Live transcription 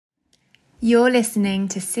You're listening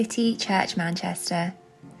to City Church Manchester.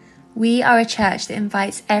 We are a church that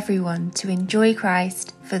invites everyone to enjoy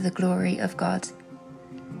Christ for the glory of God.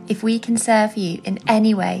 If we can serve you in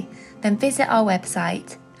any way, then visit our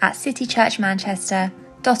website at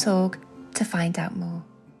citychurchmanchester.org to find out more.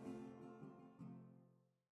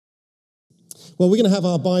 Well, we're going to have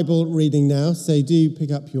our Bible reading now, so do pick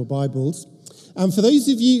up your Bibles. And for those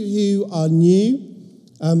of you who are new,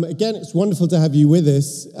 again, it's wonderful to have you with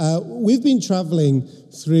us. We've been traveling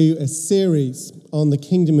through a series on the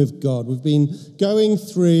kingdom of God. We've been going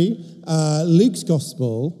through Luke's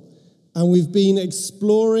gospel, and we've been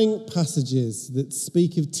exploring passages that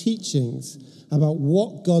speak of teachings about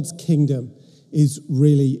what God's kingdom is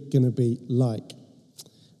really going to be like.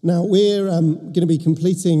 Now, we're going to be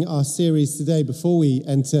completing our series today before we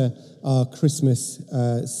enter our Christmas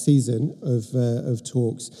season of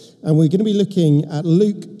talks. And we're going to be looking at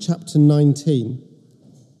Luke chapter 19,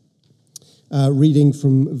 reading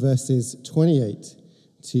from verses 28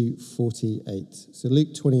 to 48. So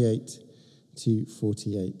Luke 28 to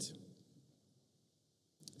 48.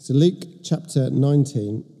 So Luke chapter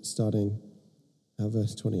 19, starting at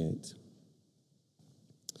verse 28.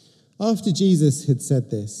 After Jesus had said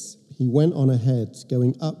this, he went on ahead,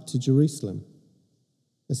 going up to Jerusalem.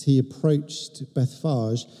 As he approached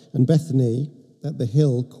Bethphage and Bethany at the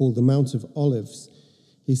hill called the Mount of Olives,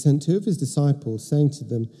 he sent two of his disciples, saying to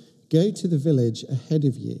them, "Go to the village ahead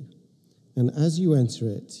of you, and as you enter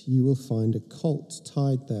it, you will find a colt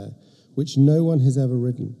tied there, which no one has ever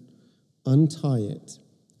ridden. Untie it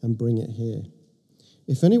and bring it here.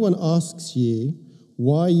 If anyone asks you,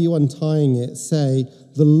 'Why are you untying it?' say,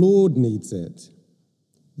 'The Lord needs it.'"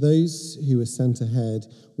 Those who were sent ahead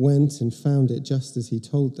went and found it just as he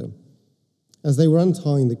told them. As they were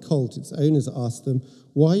untying the colt, its owners asked them,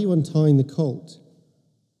 "Why are you untying the colt?"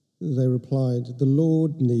 They replied, "The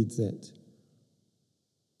Lord needs it."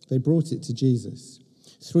 They brought it to Jesus,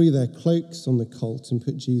 threw their cloaks on the colt, and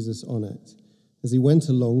put Jesus on it. As he went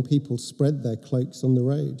along, people spread their cloaks on the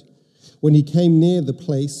road. When he came near the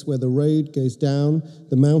place where the road goes down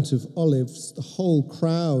the Mount of Olives, the whole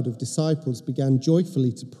crowd of disciples began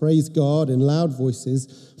joyfully to praise God in loud voices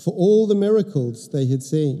for all the miracles they had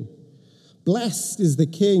seen. "Blessed is the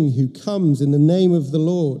King who comes in the name of the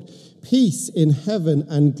Lord. Peace in heaven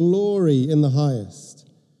and glory in the highest."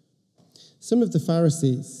 Some of the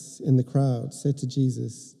Pharisees in the crowd said to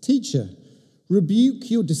Jesus, "Teacher,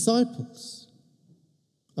 rebuke your disciples."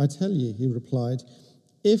 "I tell you," he replied,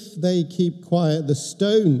 "if they keep quiet, the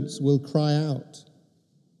stones will cry out."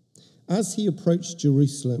 As he approached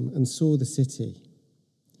Jerusalem and saw the city,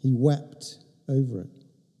 he wept over it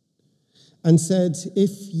and said,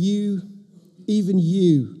 "If you, even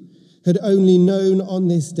you, had only known on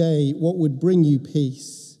this day what would bring you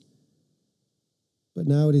peace, but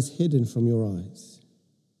now it is hidden from your eyes.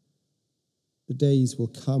 The days will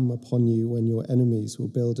come upon you when your enemies will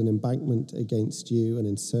build an embankment against you and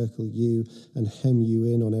encircle you and hem you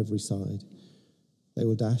in on every side. They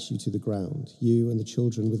will dash you to the ground, you and the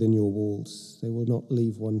children within your walls. They will not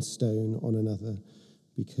leave one stone on another,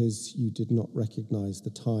 because you did not recognize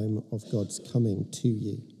the time of God's coming to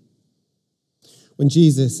you." When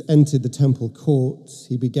Jesus entered the temple courts,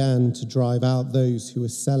 he began to drive out those who were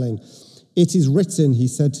selling. "It is written," he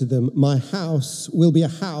said to them, "My house will be a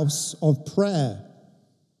house of prayer.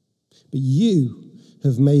 But you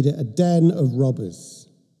have made it a den of robbers."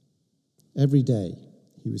 Every day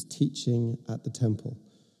he was teaching at the temple,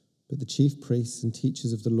 but the chief priests and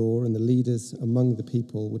teachers of the law and the leaders among the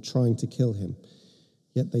people were trying to kill him.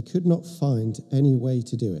 Yet they could not find any way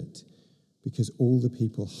to do it, because all the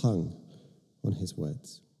people hung on his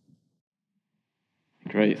words.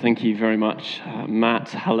 Great, thank you very much, Matt.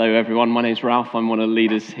 Hello, everyone. My name's Ralph. I'm one of the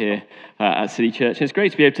leaders here at City Church. And it's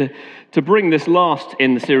great to be able to bring this last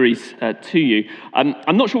in the series to you.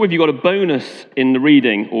 I'm not sure if you got a bonus in the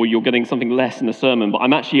reading or you're getting something less in the sermon, but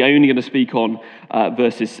I'm actually only going to speak on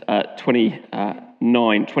verses 28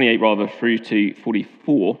 through to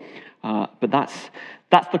 44. But that's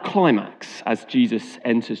the climax as Jesus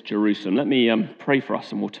enters Jerusalem. Let me pray for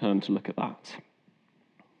us and we'll turn to look at that.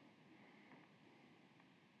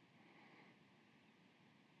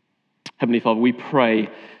 Heavenly Father, we pray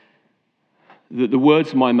that the words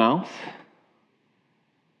of my mouth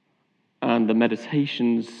and the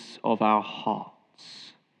meditations of our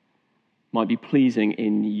hearts might be pleasing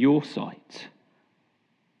in your sight,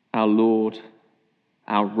 our Lord,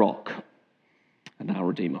 our rock, and our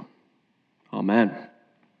Redeemer. Amen.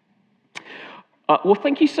 Well,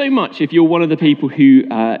 thank you so much if you're one of the people who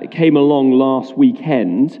came along last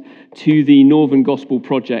weekend to the Northern Gospel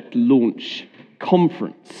Project launch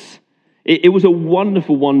conference. It was a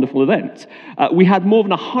wonderful, wonderful event. We had more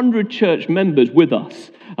than 100 church members with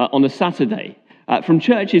us on a Saturday from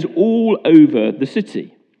churches all over the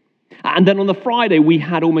city. And then on the Friday, we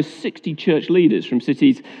had almost 60 church leaders from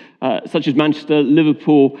cities such as Manchester,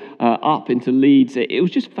 Liverpool, up into Leeds. It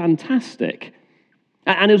was just fantastic.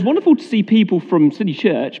 And it was wonderful to see people from City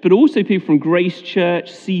Church, but also people from Grace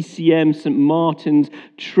Church, CCM, St. Martin's,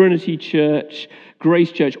 Trinity Church,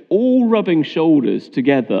 Grace Church, all rubbing shoulders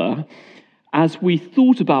together as we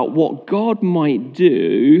thought about what God might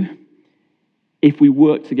do if we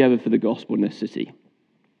worked together for the gospel in this city.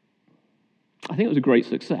 I think it was a great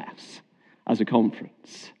success as a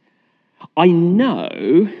conference. I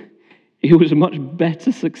know it was a much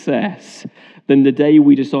better success than the day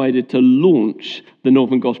we decided to launch the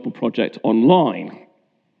Northern Gospel Project online,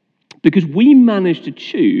 because we managed to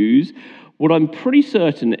choose what I'm pretty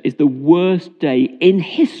certain is the worst day in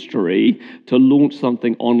history to launch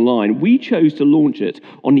something online. We chose to launch it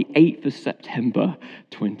on the 8th of September,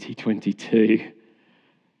 2022.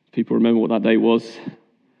 People remember what that day was?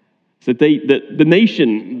 It's the date that the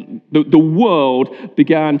nation, the world,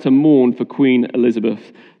 began to mourn for Queen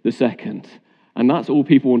Elizabeth II. And that's all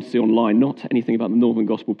people want to see online, not anything about the Northern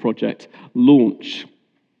Gospel Project launch.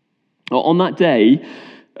 On that day,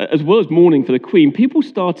 as well as mourning for the Queen, people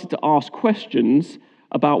started to ask questions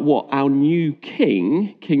about what our new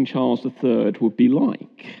king, King Charles III, would be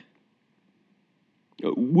like.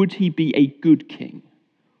 Would he be a good king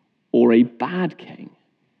or a bad king?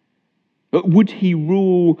 Would he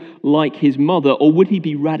rule like his mother, or would he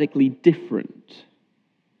be radically different?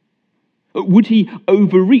 Would he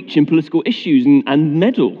overreach in political issues and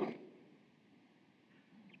meddle?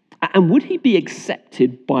 And would he be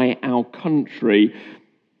accepted by our country?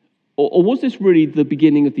 Or was this really the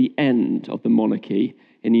beginning of the end of the monarchy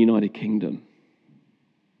in the United Kingdom?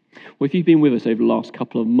 Well, if you've been with us over the last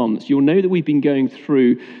couple of months, you'll know that we've been going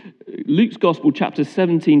through Luke's Gospel, chapters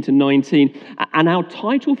 17 to 19, and our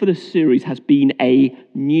title for this series has been A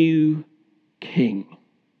New King,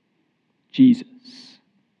 Jesus.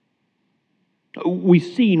 We've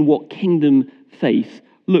seen what kingdom faith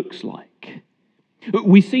looks like.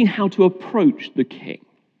 We've seen how to approach the King.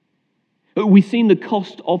 We've seen the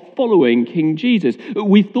cost of following King Jesus.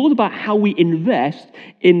 We've thought about how we invest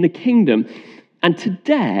in the kingdom. And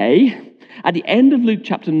today, at the end of Luke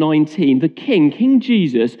chapter 19, the King, King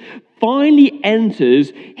Jesus, finally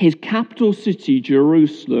enters his capital city,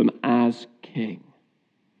 Jerusalem, as king.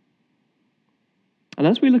 And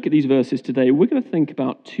as we look at these verses today, we're going to think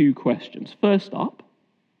about two questions. First up,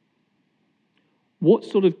 what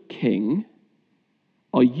sort of king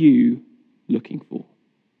are you looking for?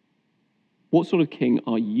 What sort of king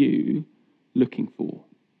are you looking for?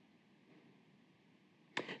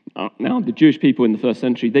 Now, the Jewish people in the first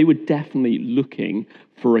century, they were definitely looking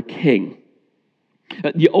for a king.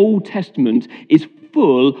 The Old Testament is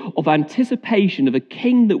full of anticipation of a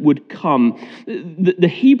king that would come. The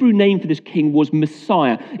Hebrew name for this king was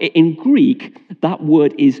Messiah. In Greek, that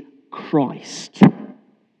word is Christ.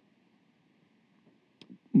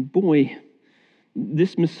 Boy,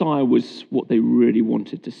 this Messiah was what they really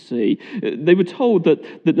wanted to see. They were told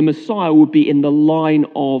that the Messiah would be in the line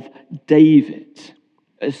of David.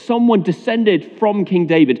 Someone descended from King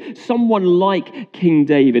David, someone like King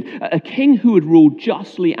David, a king who would rule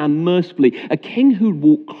justly and mercifully, a king who would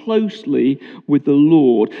walk closely with the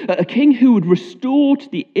Lord, a king who would restore to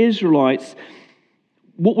the Israelites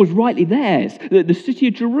what was rightly theirs, the city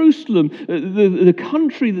of Jerusalem, the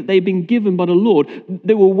country that they'd been given by the Lord.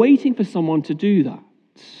 They were waiting for someone to do that.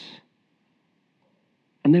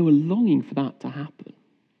 And they were longing for that to happen.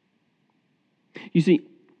 You see,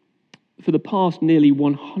 for the past nearly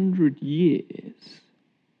 100 years,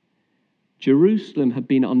 Jerusalem had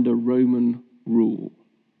been under Roman rule.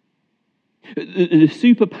 The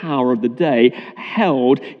superpower of the day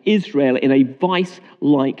held Israel in a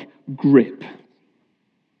vice-like grip.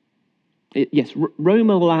 Yes, Rome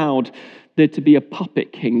allowed there to be a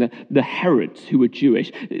puppet king, the Herods who were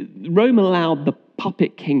Jewish. Rome allowed the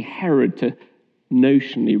puppet king Herod to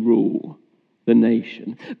notionally rule the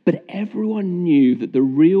nation. But everyone knew that the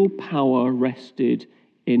real power rested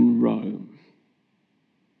in Rome.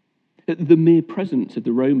 The mere presence of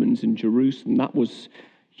the Romans in Jerusalem, that was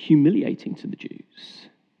humiliating to the Jews.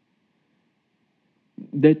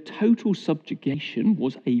 Their total subjugation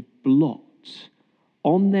was a blot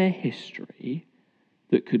on their history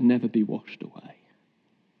that could never be washed away.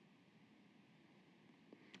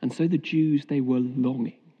 And so the Jews, they were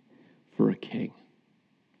longing for a king.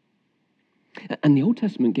 And the Old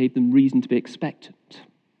Testament gave them reason to be expectant.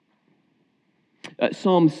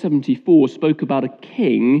 Psalm 74 spoke about a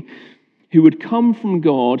king who would come from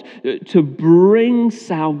God to bring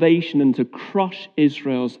salvation and to crush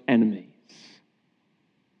Israel's enemies.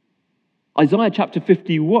 Isaiah chapter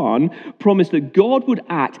 51 promised that God would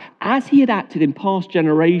act as he had acted in past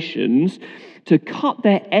generations to cut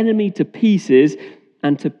their enemy to pieces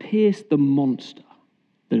and to pierce the monster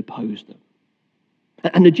that opposed them.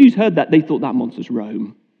 And the Jews heard that. They thought that monster's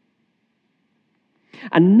Rome.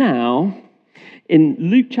 And now, in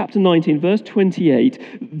Luke chapter 19, verse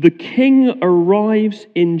 28, the king arrives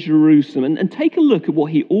in Jerusalem. And take a look at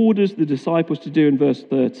what he orders the disciples to do in verse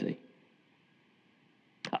 30.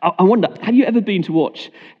 I wonder, have you ever been to watch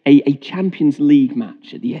a Champions League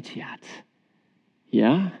match at the Etihad?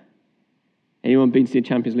 Yeah? Anyone been to see a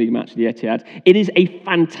Champions League match at the Etihad? It is a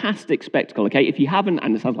fantastic spectacle, okay? If you haven't,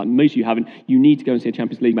 and it sounds like most of you haven't, you need to go and see a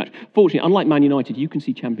Champions League match. Fortunately, unlike Man United, you can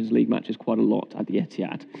see Champions League matches quite a lot at the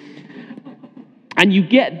Etihad. And you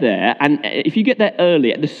get there, and if you get there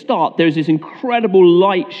early, at the start, there's this incredible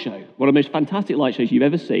light show, one of the most fantastic light shows you've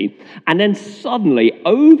ever seen. And then suddenly,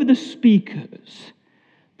 over the speakers,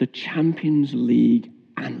 the Champions League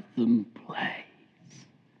anthem plays.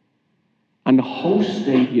 And the whole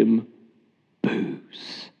stadium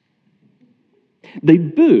boos. They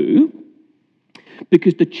boo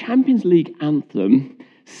because the Champions League anthem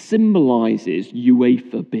symbolizes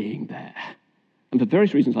UEFA being there. And for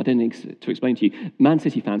various reasons I don't need to explain to you, Man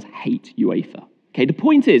City fans hate UEFA. Okay, the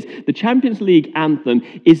point is, the Champions League anthem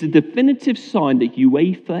is a definitive sign that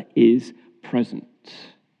UEFA is present.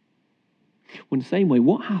 Well, in the same way,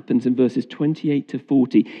 what happens in verses 28 to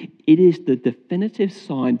 40, it is the definitive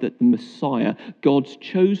sign that the Messiah, God's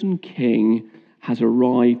chosen king, has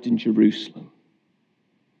arrived in Jerusalem.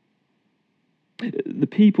 The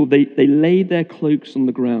people, they laid their cloaks on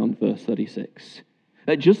the ground, verse 36,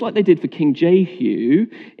 just like they did for King Jehu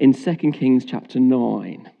in 2 Kings chapter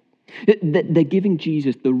 9. They're giving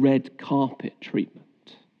Jesus the red carpet treatment.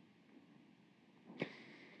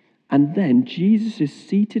 And then Jesus is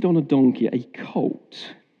seated on a donkey, a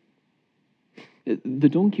colt. The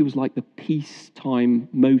donkey was like the peacetime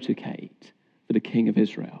motorcade for the king of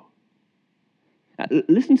Israel.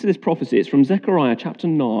 Listen to this prophecy. It's from Zechariah chapter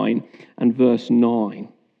 9 and verse 9.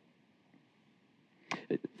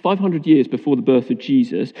 500 years before the birth of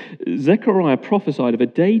Jesus, Zechariah prophesied of a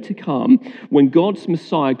day to come when God's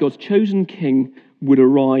Messiah, God's chosen king, would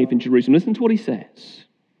arrive in Jerusalem. Listen to what he says.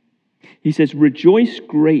 He says, "Rejoice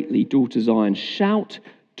greatly, daughter Zion. Shout,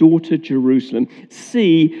 daughter Jerusalem.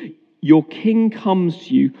 See, your king comes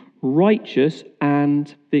to you, righteous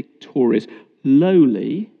and victorious,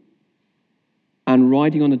 lowly and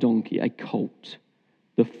riding on a donkey, a colt,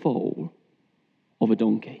 the foal of a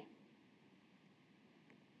donkey."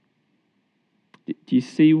 Do you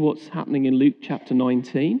see what's happening in Luke chapter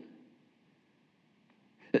 19?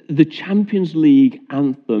 The Champions League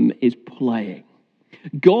anthem is playing.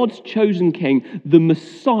 God's chosen king, the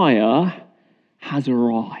Messiah, has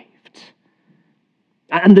arrived.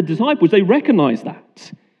 And the disciples, they recognize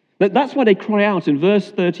that. That's why they cry out in verse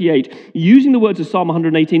 38, using the words of Psalm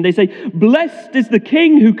 118. They say, "Blessed is the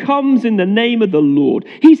king who comes in the name of the Lord."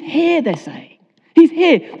 He's here, they're saying. He's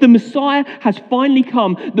here. The Messiah has finally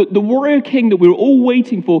come. The warrior king that we were all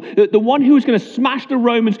waiting for. The one who is going to smash the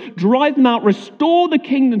Romans, drive them out, restore the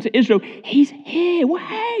kingdom to Israel. He's here. Well,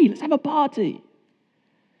 hey, let's have a party.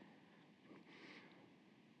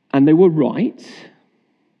 And they were right.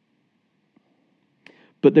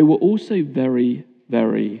 But they were also very,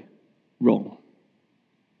 very wrong.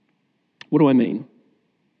 What do I mean?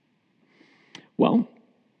 Well,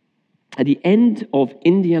 at the end of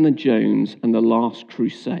Indiana Jones and the Last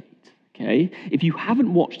Crusade, okay, if you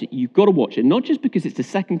haven't watched it, you've got to watch it. Not just because it's the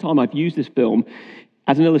second time I've used this film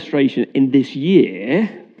as an illustration in this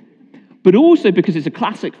year, but also because it's a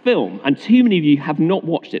classic film and too many of you have not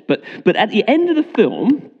watched it. But at the end of the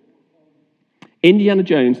film, Indiana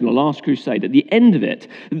Jones and the Last Crusade, at the end of it,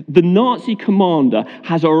 the Nazi commander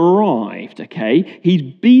has arrived, okay? He's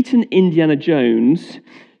beaten Indiana Jones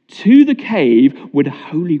to the cave where the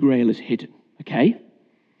Holy Grail is hidden, okay?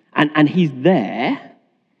 And he's there.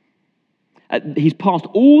 He's passed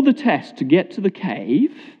all the tests to get to the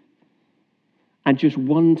cave, and just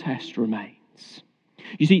one test remains.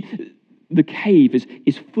 You see, the cave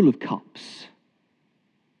is full of cups,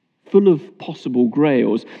 full of possible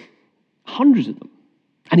grails, hundreds of them.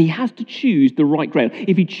 And he has to choose the right grail.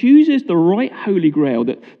 If he chooses the right Holy Grail,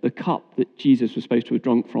 that the cup that Jesus was supposed to have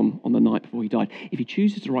drunk from on the night before he died, if he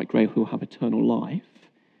chooses the right grail, he'll have eternal life.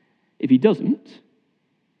 If he doesn't,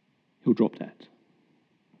 he'll drop dead.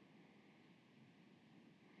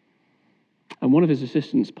 And one of his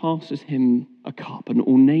assistants passes him a cup, an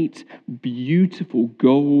ornate, beautiful,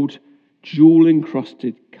 gold,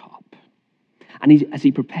 jewel-encrusted cup. And as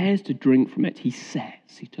he prepares to drink from it, he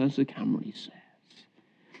turns to the camera and he says,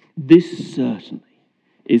 "This certainly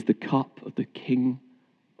is the cup of the King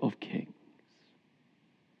of Kings."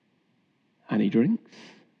 And he drinks,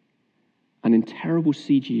 and in terrible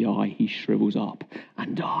CGI, he shrivels up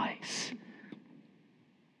and dies.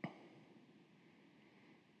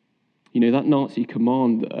 You know, that Nazi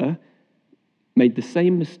commander made the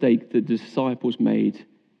same mistake that the disciples made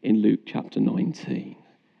in Luke chapter 19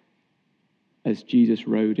 as Jesus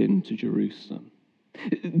rode into Jerusalem.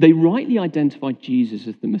 They rightly identified Jesus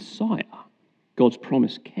as the Messiah, God's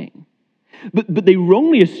promised king. But they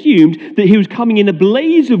wrongly assumed that he was coming in a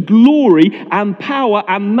blaze of glory and power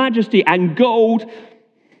and majesty and gold.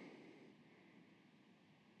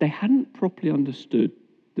 They hadn't properly understood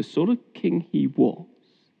the sort of king he was.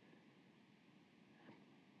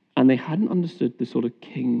 And they hadn't understood the sort of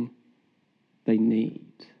king they need.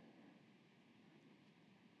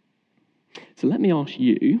 So let me ask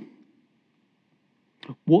you,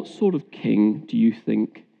 what sort of king do you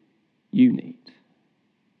think you need?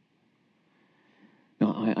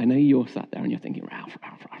 Now, I know you're sat there and you're thinking, Ralph.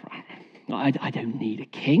 I don't need a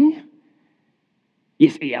king.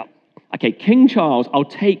 Yes, yeah. Okay, King Charles, I'll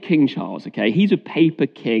take King Charles, okay? He's a paper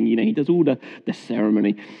king, you know, he does all the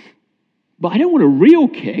ceremony. But I don't want a real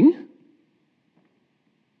king.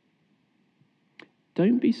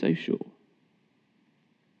 Don't be so sure.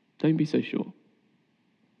 Don't be so sure.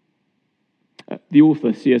 The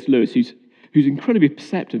author, C.S. Lewis, who's incredibly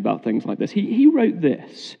perceptive about things like this, he wrote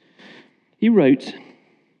this. He wrote,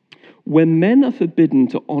 "When men are forbidden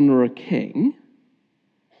to honor a king,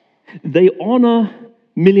 they honor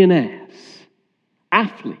millionaires,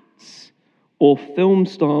 athletes, or film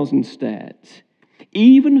stars instead,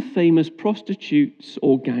 even famous prostitutes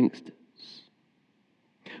or gangsters.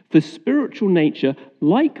 For spiritual nature,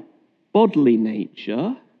 like bodily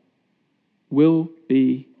nature, will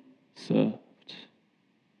be served.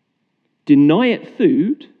 Deny it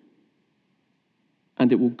food,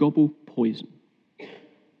 and it will gobble poison."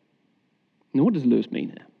 Now, what does Lewis mean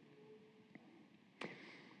here?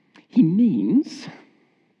 He means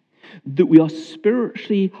that we are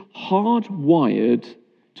spiritually hardwired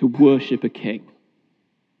to worship a king.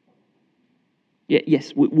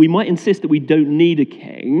 Yes, we might insist that we don't need a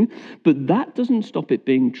king, but that doesn't stop it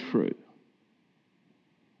being true.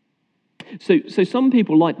 So some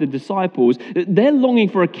people, like the disciples, they're longing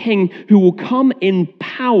for a king who will come in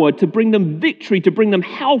power to bring them victory, to bring them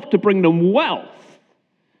health, to bring them wealth.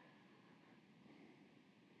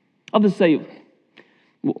 Others say,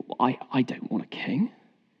 well, I don't want a king.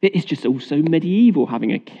 It's just also medieval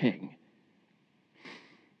having a king.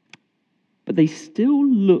 But they still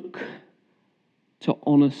look to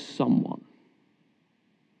honor someone.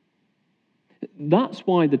 That's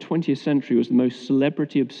why the 20th century was the most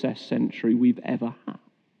celebrity-obsessed century we've ever had.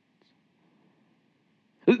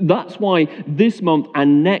 That's why this month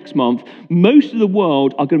and next month, most of the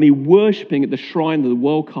world are going to be worshipping at the shrine of the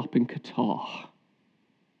World Cup in Qatar.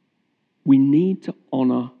 We need to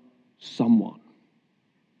honor someone.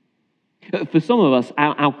 For some of us,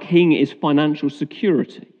 our king is financial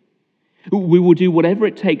security. We will do whatever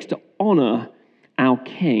it takes to honor our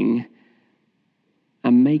king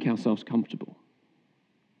and make ourselves comfortable.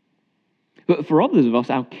 But for others of us,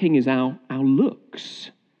 our king is our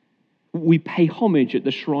looks. We pay homage at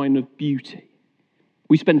the shrine of beauty.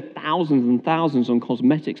 We spend thousands and thousands on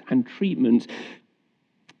cosmetics and treatments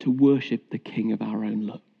to worship the king of our own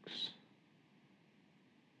looks.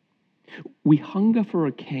 We hunger for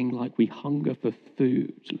a king like we hunger for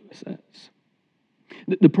food, Lewis says.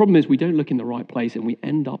 The problem is we don't look in the right place and we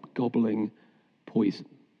end up gobbling poison.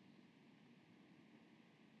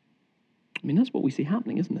 I mean, that's what we see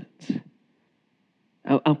happening, isn't it?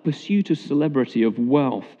 Our pursuit of celebrity, of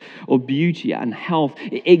wealth, of beauty and health,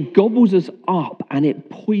 it gobbles us up and it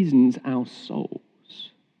poisons our souls.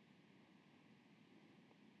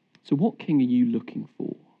 So what king are you looking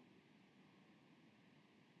for?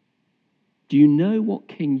 Do you know what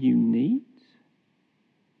king you need?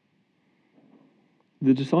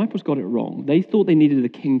 The disciples got it wrong. They thought they needed a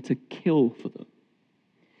king to kill for them.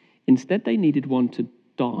 Instead, they needed one to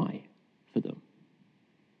die for them.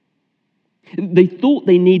 They thought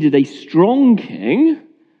they needed a strong king,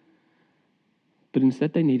 but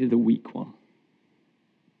instead they needed a weak one.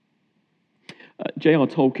 J.R.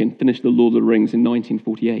 Tolkien finished The Lord of the Rings in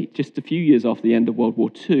 1948, just a few years after the end of World War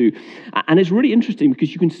II. And it's really interesting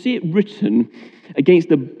because you can see it written against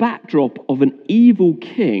the backdrop of an evil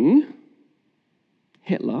king,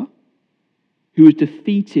 Hitler, who was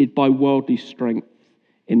defeated by worldly strength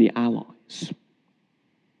in the Allies.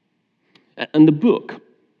 And the book,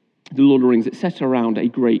 The Lord of the Rings, it's set around a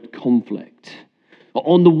great conflict.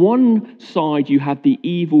 On the one side, you have the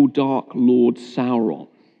evil, dark Lord Sauron.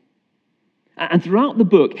 And throughout the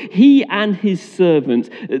book, he and his servants,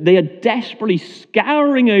 they are desperately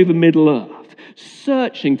scouring over Middle-earth,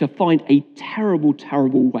 searching to find a terrible,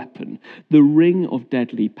 terrible weapon, the Ring of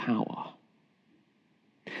Deadly Power.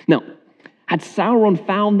 Now, had Sauron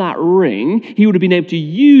found that ring, he would have been able to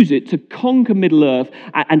use it to conquer Middle-earth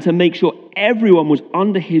and to make sure everyone was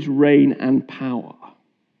under his reign and power.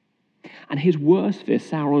 And his worst fear,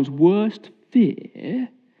 Sauron's worst fear,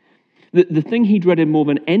 the thing he dreaded more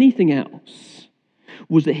than anything else,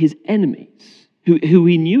 was that his enemies, who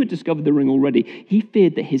he knew had discovered the ring already, he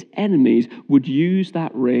feared that his enemies would use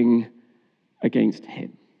that ring against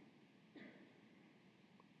him.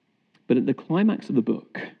 But at the climax of the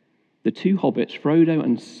book, the two hobbits, Frodo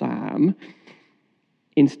and Sam,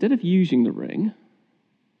 instead of using the ring,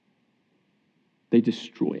 they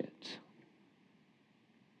destroy it.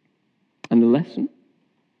 And the lesson?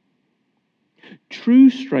 True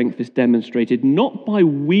strength is demonstrated not by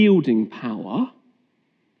wielding power,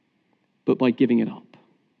 but by giving it up.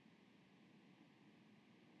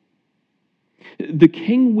 The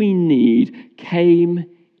king we need came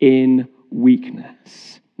in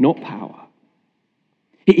weakness, not power.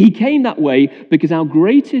 He came that way because our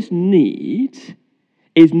greatest need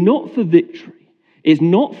is not for victory, is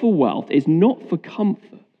not for wealth, is not for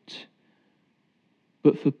comfort,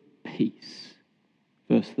 but for peace.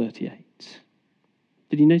 Verse 38.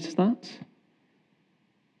 Did you notice that?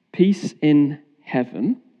 Peace in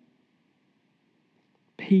heaven.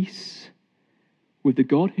 Peace with the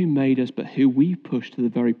God who made us, but who we push to the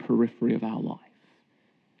very periphery of our life.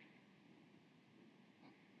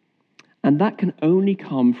 And that can only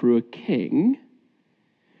come through a king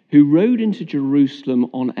who rode into Jerusalem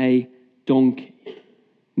on a donkey,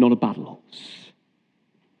 not a battle horse.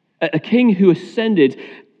 A king who ascended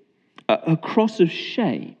a cross of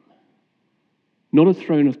shame, not a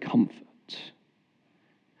throne of comfort.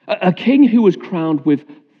 A king who was crowned with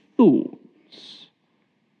thorns,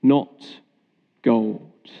 not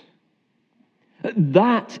gold.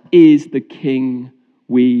 That is the king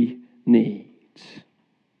we need.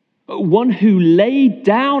 One who laid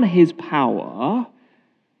down his power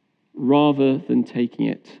rather than taking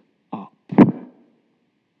it up.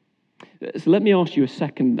 So let me ask you a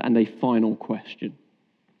second and a final question.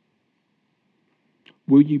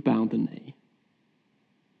 Will you bow the knee?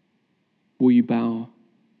 Will you bow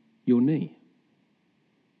your knee?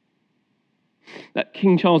 That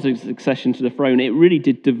King Charles' succession to the throne, it really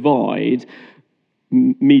did divide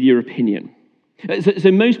media opinion.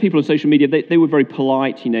 So most people on social media, they were very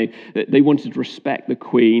polite, they wanted to respect the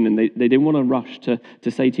Queen and they didn't want to rush to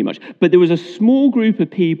say too much. But there was a small group of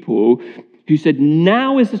people who said,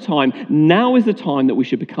 now is the time that we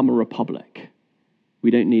should become a republic. We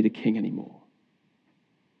don't need a king anymore.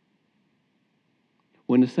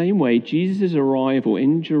 Well, in the same way, Jesus' arrival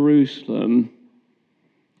in Jerusalem,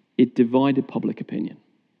 it divided public opinion.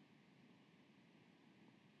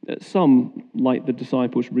 Some, like the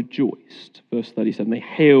disciples, rejoiced. Verse 37, they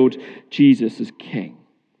hailed Jesus as king.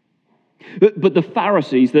 But the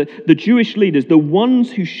Pharisees, the Jewish leaders, the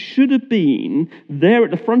ones who should have been there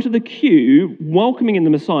at the front of the queue, welcoming in the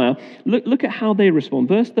Messiah, look at how they respond.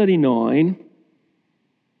 Verse 39,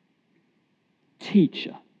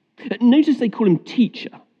 teacher. Notice they call him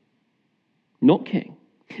teacher, not king.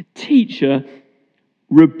 Teacher,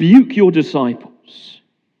 rebuke your disciples.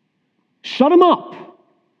 Shut them up.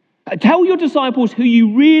 Tell your disciples who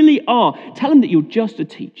you really are. Tell them that you're just a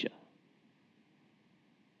teacher.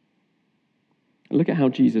 And look at how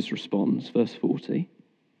Jesus responds, verse 40.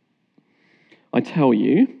 I tell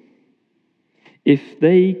you, if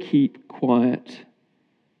they keep quiet,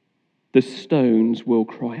 the stones will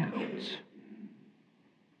cry out.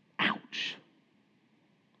 Ouch.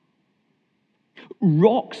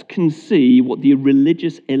 Rocks can see what the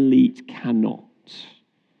religious elite cannot.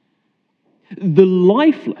 The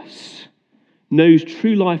lifeless knows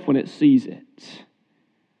true life when it sees it,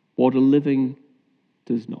 while the living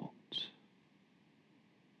does not.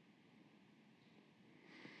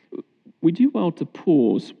 We do well to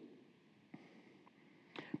pause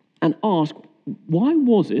and ask, why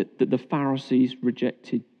was it that the Pharisees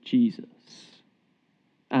rejected Jesus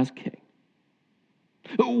as king?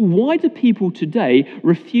 Why do people today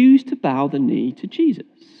refuse to bow the knee to Jesus?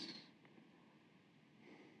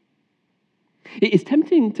 It is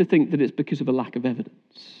tempting to think that it's because of a lack of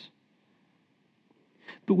evidence.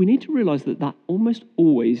 But we need to realize that almost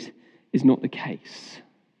always is not the case.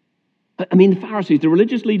 I mean, the Pharisees, the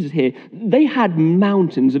religious leaders here, they had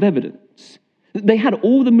mountains of evidence. They had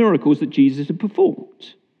all the miracles that Jesus had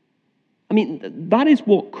performed. I mean, that is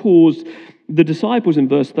what caused the disciples in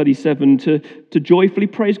verse 37 to joyfully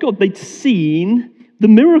praise God. They'd seen the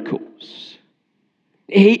miracles.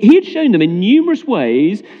 He had shown them in numerous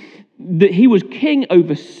ways that he was king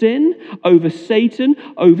over sin, over Satan,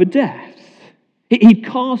 over death. He'd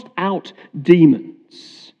cast out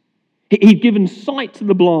demons. He'd given sight to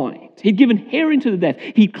the blind. He'd given hearing to the deaf.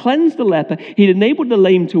 He'd cleansed the leper. He'd enabled the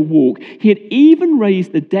lame to walk. He had even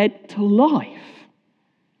raised the dead to life.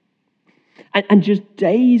 And just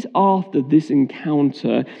days after this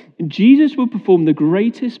encounter, Jesus would perform the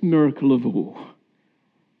greatest miracle of all,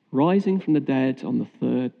 rising from the dead on the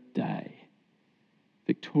third day,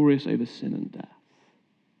 victorious over sin and death.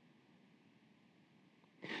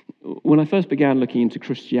 When I first began looking into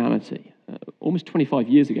Christianity, almost 25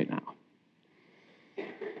 years ago now,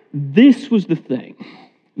 this was the thing.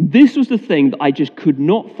 This was the thing that I just could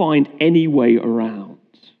not find any way around: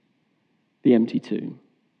 the empty tomb.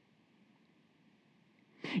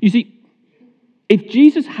 You see, if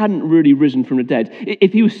Jesus hadn't really risen from the dead,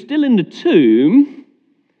 if he was still in the tomb,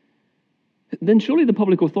 then surely the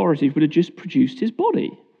public authorities would have just produced his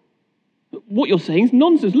body. What you're saying is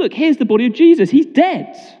nonsense. Look, here's the body of Jesus. He's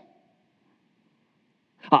dead.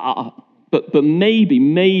 But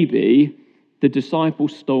maybe the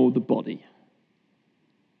disciples stole the body.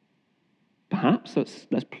 Perhaps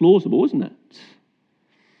that's plausible, isn't it?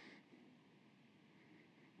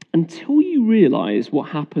 Until you realize what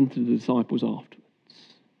happened to the disciples afterwards.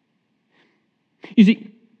 You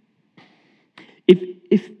see,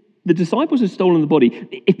 if the disciples had stolen the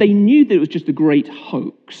body, if they knew that it was just a great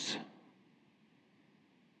hoax,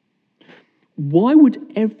 why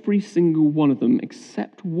would every single one of them,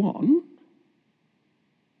 except one,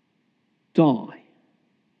 die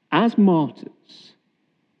as martyrs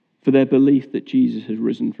for their belief that Jesus has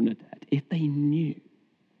risen from the dead? If they knew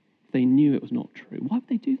it was not true, why would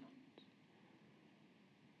they do that?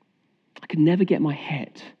 I could never get my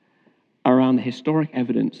head around the historic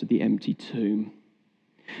evidence of the empty tomb.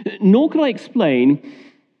 Nor could I explain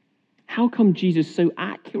how come Jesus so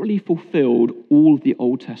accurately fulfilled all of the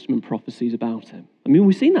Old Testament prophecies about him. I mean,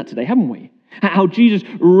 we've seen that today, haven't we? How Jesus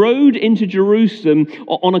rode into Jerusalem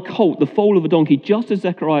on a colt, the foal of a donkey, just as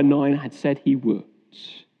Zechariah 9 had said he would.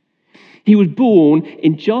 He was born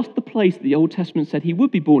in just the place that the Old Testament said he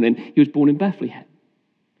would be born in. He was born in Bethlehem.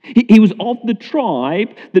 He was of the tribe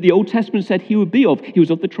that the Old Testament said he would be of. He was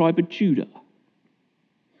of the tribe of Judah.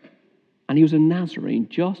 And he was a Nazarene,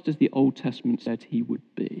 just as the Old Testament said he would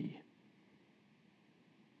be.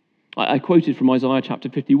 I quoted from Isaiah chapter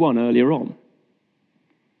 51 earlier on.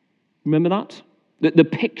 Remember that? The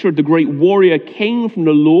picture of the great warrior king from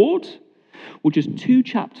the Lord? Well, just 2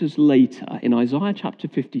 chapters later, in Isaiah chapter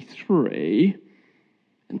 53,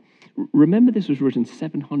 remember this was written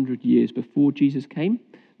 700 years before Jesus came?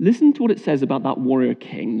 Listen to what it says about that warrior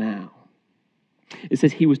king now. It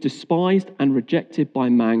says, he was despised and rejected by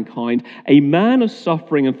mankind, a man of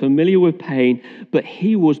suffering and familiar with pain, but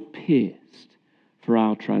he was pierced for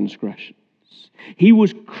our transgressions. He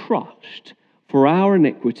was crushed for our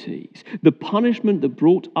iniquities. The punishment that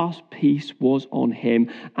brought us peace was on him,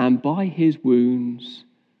 and by his wounds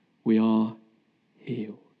we are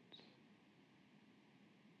healed.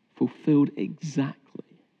 Fulfilled exactly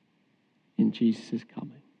in Jesus'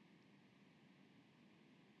 coming.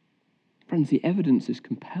 Friends, the evidence is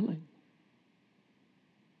compelling.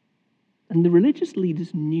 And the religious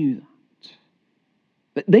leaders knew that.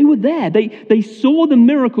 But they were there. They saw the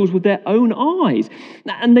miracles with their own eyes.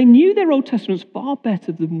 And they knew their Old Testaments far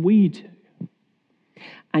better than we do.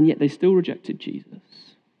 And yet they still rejected Jesus.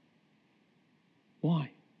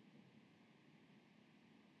 Why?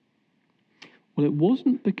 Well, it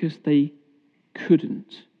wasn't because they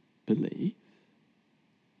couldn't believe.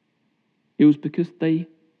 It was because they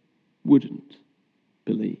wouldn't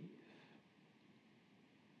believe.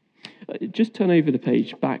 Just turn over the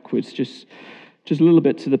page backwards, just a little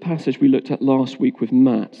bit to the passage we looked at last week with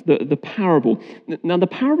Matt, the parable. Now, the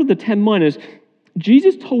parable of the 10 minas,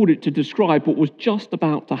 Jesus told it to describe what was just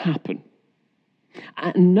about to happen.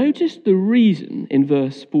 And notice the reason in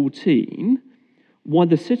verse 14 why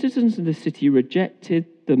the citizens of the city rejected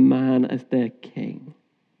the man as their king.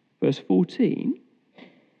 Verse 14,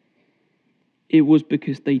 it was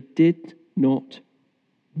because they did not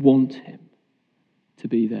want him to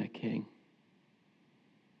be their king.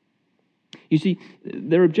 You see,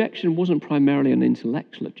 their objection wasn't primarily an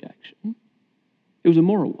intellectual objection. It was a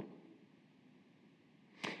moral one.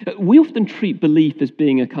 We often treat belief as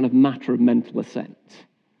being a kind of matter of mental assent.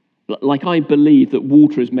 Like I believe that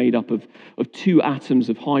water is made up of 2 atoms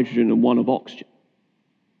of hydrogen and 1 of oxygen.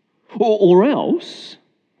 Or else,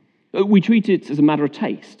 we treat it as a matter of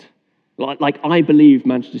taste. Like I believe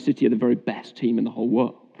Manchester City are the very best team in the whole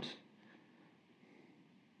world.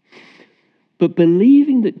 But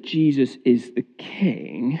believing that Jesus is the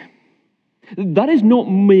King, that is not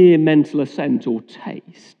mere mental assent or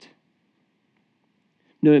taste.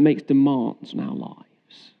 No, it makes demands on our lives.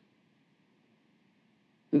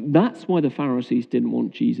 That's why the Pharisees didn't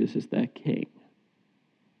want Jesus as their king.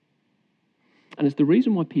 And it's the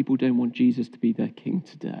reason why people don't want Jesus to be their king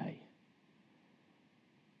today.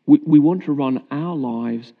 We want to run our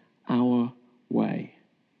lives our way.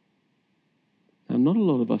 Now, not a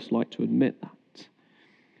lot of us like to admit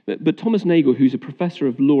that. But Thomas Nagel, who's a professor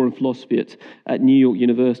of law and philosophy at New York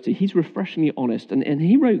University, he's refreshingly honest. And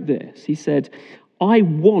he wrote this. He said, I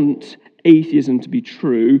want atheism to be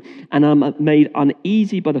true, and I'm made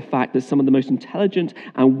uneasy by the fact that some of the most intelligent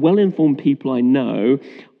and well-informed people I know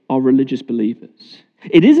are religious believers.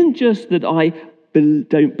 It isn't just that I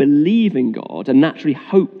don't believe in God and naturally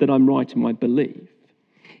hope that I'm right in my belief.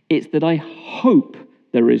 It's that I hope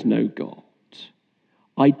there is no God.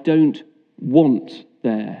 I don't want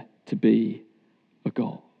there to be a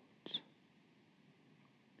God.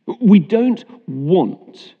 We don't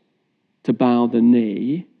want to bow the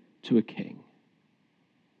knee to a king,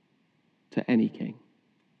 to any king.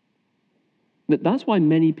 That's why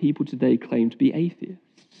many people today claim to be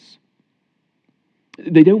atheists.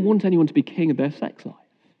 They don't want anyone to be king of their sex life,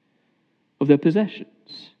 of their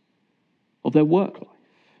possessions, of their work life.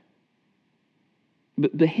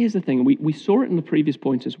 But here's the thing, we saw it in the previous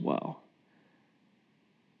point as well.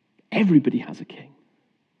 Everybody has a king,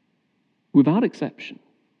 without exception.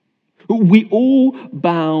 We all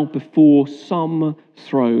bow before some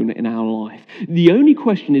throne in our life. The only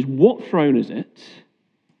question is, what throne is it?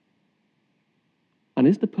 And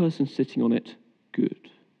is the person sitting on it good?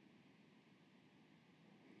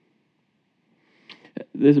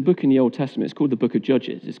 There's a book in the Old Testament, it's called the Book of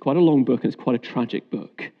Judges. It's quite a long book and it's quite a tragic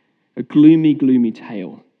book. A gloomy, gloomy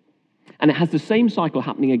tale. And it has the same cycle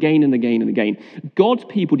happening again and again and again. God's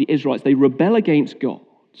people, the Israelites, they rebel against God.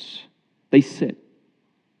 They sin.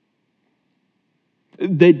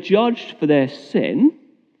 They're judged for their sin,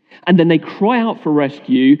 and then they cry out for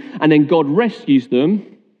rescue, and then God rescues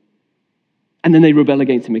them, and then they rebel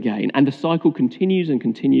against him again. And the cycle continues and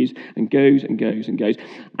continues and goes and goes and goes.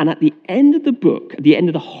 And at the end of the book, at the end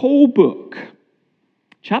of the whole book,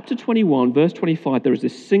 chapter 21, verse 25, there is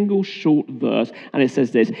this single short verse, and it says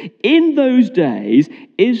this: in those days,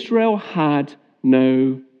 Israel had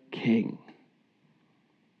no king.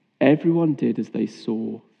 Everyone did as they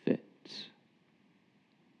saw fit.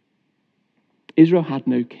 Israel had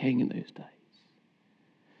no king in those days.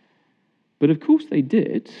 But of course they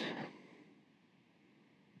did.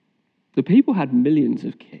 The people had millions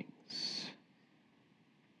of kings.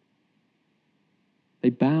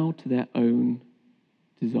 They bowed to their own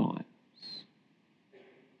desires.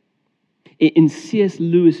 In C.S.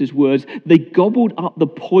 Lewis's words, they gobbled up the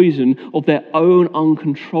poison of their own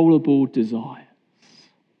uncontrollable desires.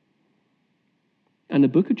 And the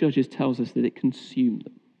book of Judges tells us that it consumed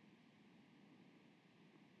them.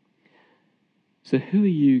 So who are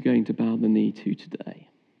you going to bow the knee to today?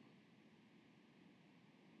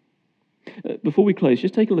 Before we close,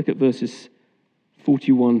 just take a look at verses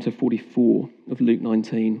 41 to 44 of Luke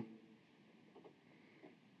 19.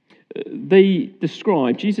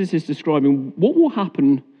 Jesus is describing what will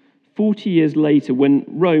happen 40 years later when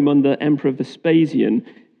Rome, under Emperor Vespasian,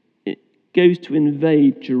 goes to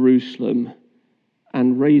invade Jerusalem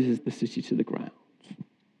and razes the city to the ground.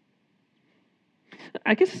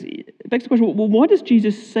 I guess it begs the question, well, why does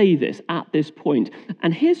Jesus say this at this point?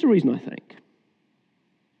 And here's the reason, I think.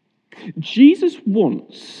 Jesus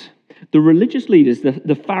wants the religious leaders,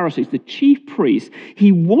 the Pharisees, the chief priests,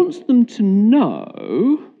 he wants them to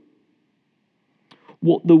know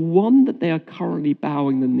what the one that they are currently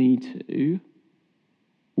bowing the knee to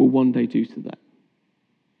will one day do to them.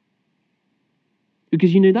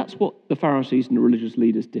 Because, that's what the Pharisees and the religious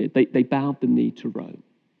leaders did. They bowed the knee to Rome.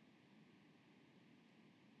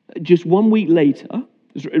 Just 1 week later,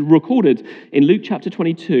 it's recorded in Luke chapter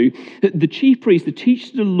 22, the chief priests, the teachers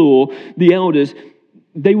of the law, the elders,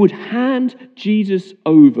 they would hand Jesus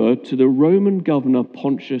over to the Roman governor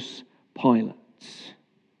Pontius Pilate.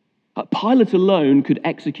 Pilate alone could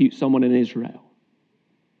execute someone in Israel.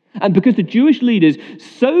 And because the Jewish leaders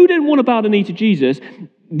so didn't want to bow the knee to Jesus,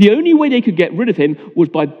 the only way they could get rid of him was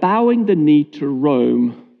by bowing the knee to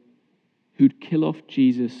Rome, who'd kill off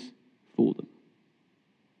Jesus for them.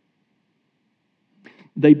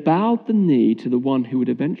 They bowed the knee to the one who would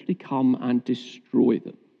eventually come and destroy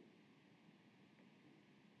them.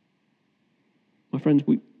 My friends,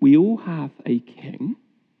 we all have a king.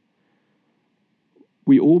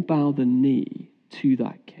 we all bow the knee to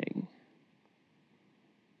that king.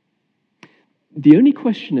 The only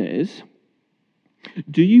question is,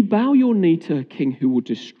 do you bow your knee to a king who will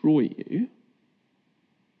destroy you,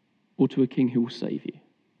 or to a king who will save you?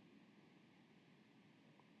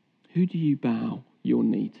 Who do you bow your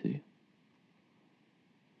knee to?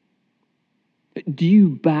 Do you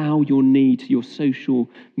bow your knee to your social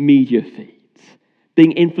media feeds,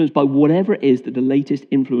 being influenced by whatever it is that the latest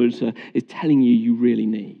influencer is telling you really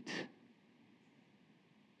need?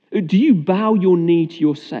 Do you bow your knee to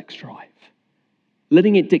your sex drive,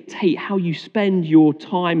 letting it dictate how you spend your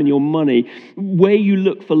time and your money, where you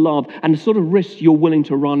look for love, and the sort of risks you're willing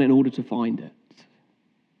to run in order to find it?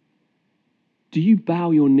 Do you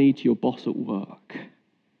bow your knee to your boss at work,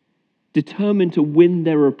 determined to win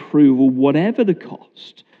their approval, whatever the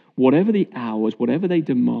cost, whatever the hours, whatever they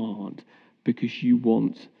demand, because you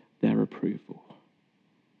want their approval?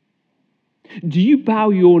 Do you bow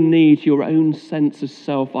your knee to your own sense of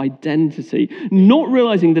self-identity, not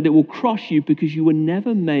realizing that it will crush you because you were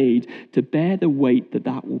never made to bear the weight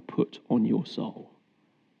that will put on your soul?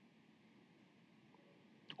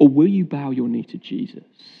 Or will you bow your knee to Jesus,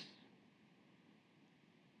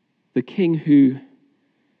 the King who,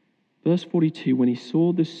 verse 42, when he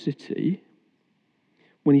saw the city,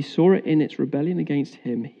 when he saw it in its rebellion against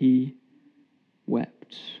him, he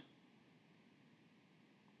wept.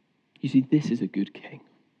 You see, this is a good king.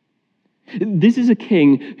 This is a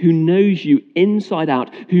king who knows you inside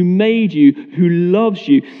out, who made you, who loves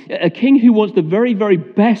you, a king who wants the very, very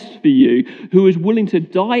best for you, who is willing to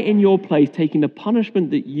die in your place, taking the punishment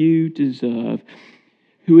that you deserve,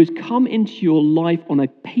 who has come into your life on a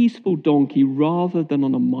peaceful donkey rather than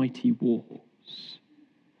on a mighty horse,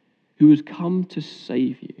 who has come to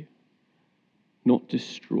save you, not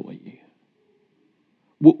destroy you.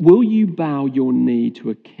 Will you bow your knee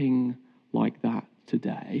to a king like that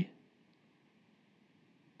today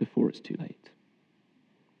before it's too late?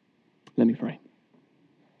 Let me pray.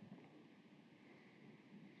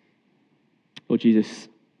 Lord Jesus,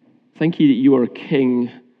 thank you that you are a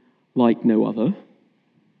king like no other.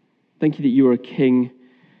 Thank you that you are a king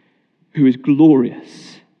who is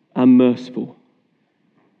glorious and merciful.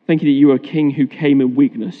 Thank you that you are a king who came in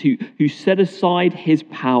weakness, who set aside his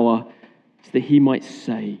power so that he might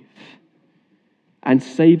save and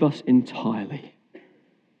save us entirely.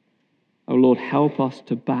 Oh Lord, help us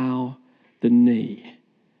to bow the knee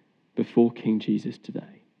before King Jesus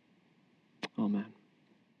today. Amen.